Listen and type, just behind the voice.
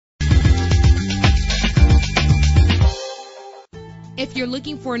If you're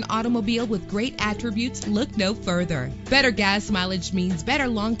looking for an automobile with great attributes, look no further. Better gas mileage means better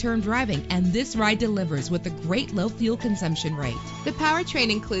long-term driving, and this ride delivers with a great low fuel consumption rate. The powertrain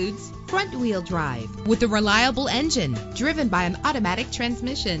includes front-wheel drive with a reliable engine driven by an automatic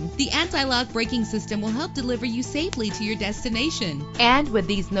transmission. The anti-lock braking system will help deliver you safely to your destination. And with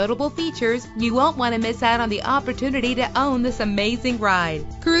these notable features, you won't want to miss out on the opportunity to own this amazing ride.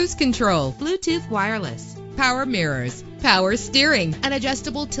 Cruise control, Bluetooth wireless, power mirrors, power steering, an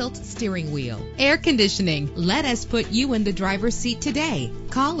adjustable tilt steering wheel, air conditioning. Let us put you in the driver's seat today.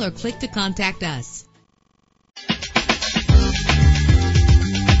 Call or click to contact us.